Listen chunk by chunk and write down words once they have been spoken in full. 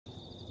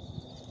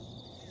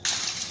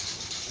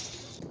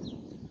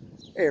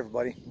Hey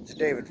everybody, it's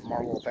David from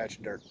our little patch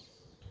of dirt.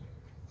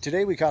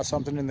 Today we caught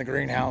something in the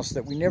greenhouse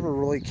that we never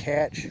really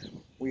catch.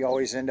 We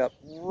always end up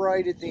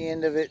right at the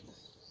end of it,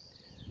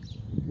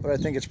 but I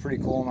think it's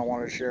pretty cool and I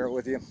wanted to share it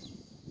with you.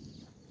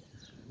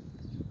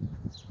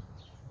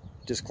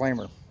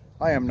 Disclaimer,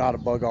 I am not a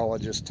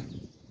bugologist.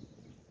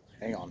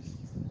 Hang on.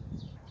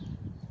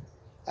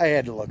 I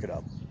had to look it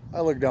up.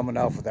 I look dumb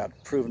enough without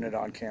proving it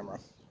on camera.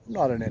 I'm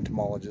not an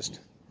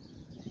entomologist.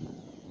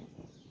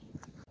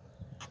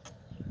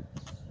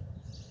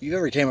 You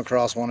ever came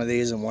across one of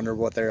these and wondered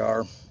what they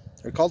are?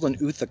 They're called an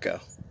Ootheca.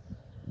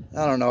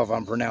 I don't know if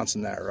I'm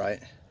pronouncing that right.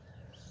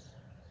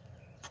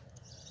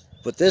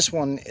 But this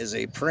one is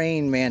a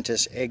praying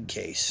mantis egg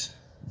case.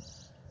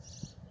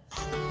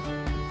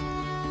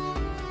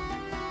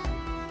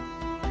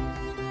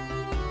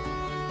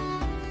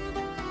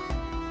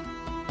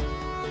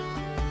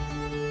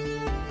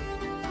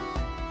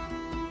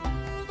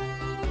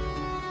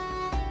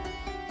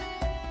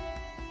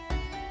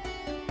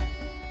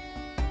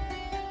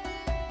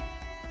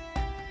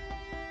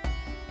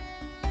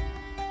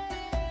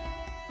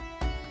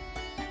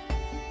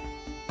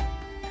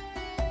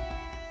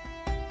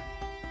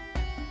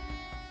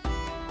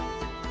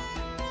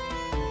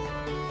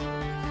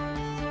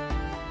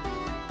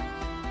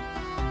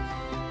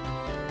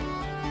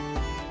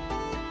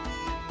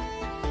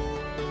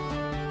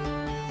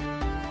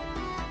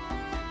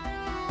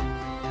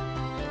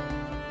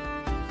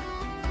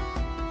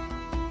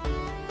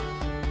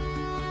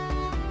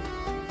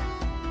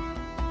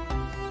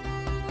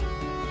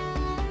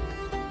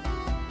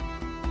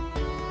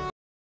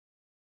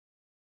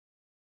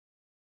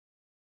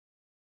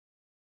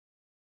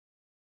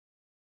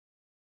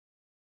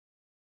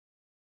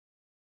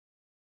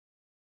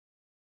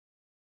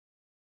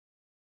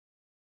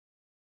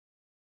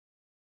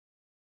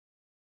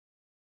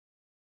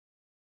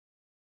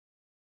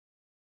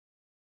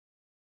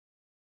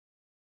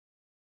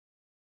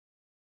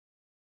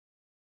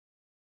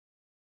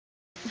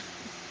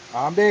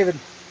 I'm David.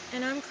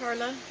 And I'm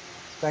Carla.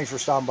 Thanks for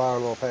stopping by our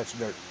little patch of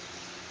dirt.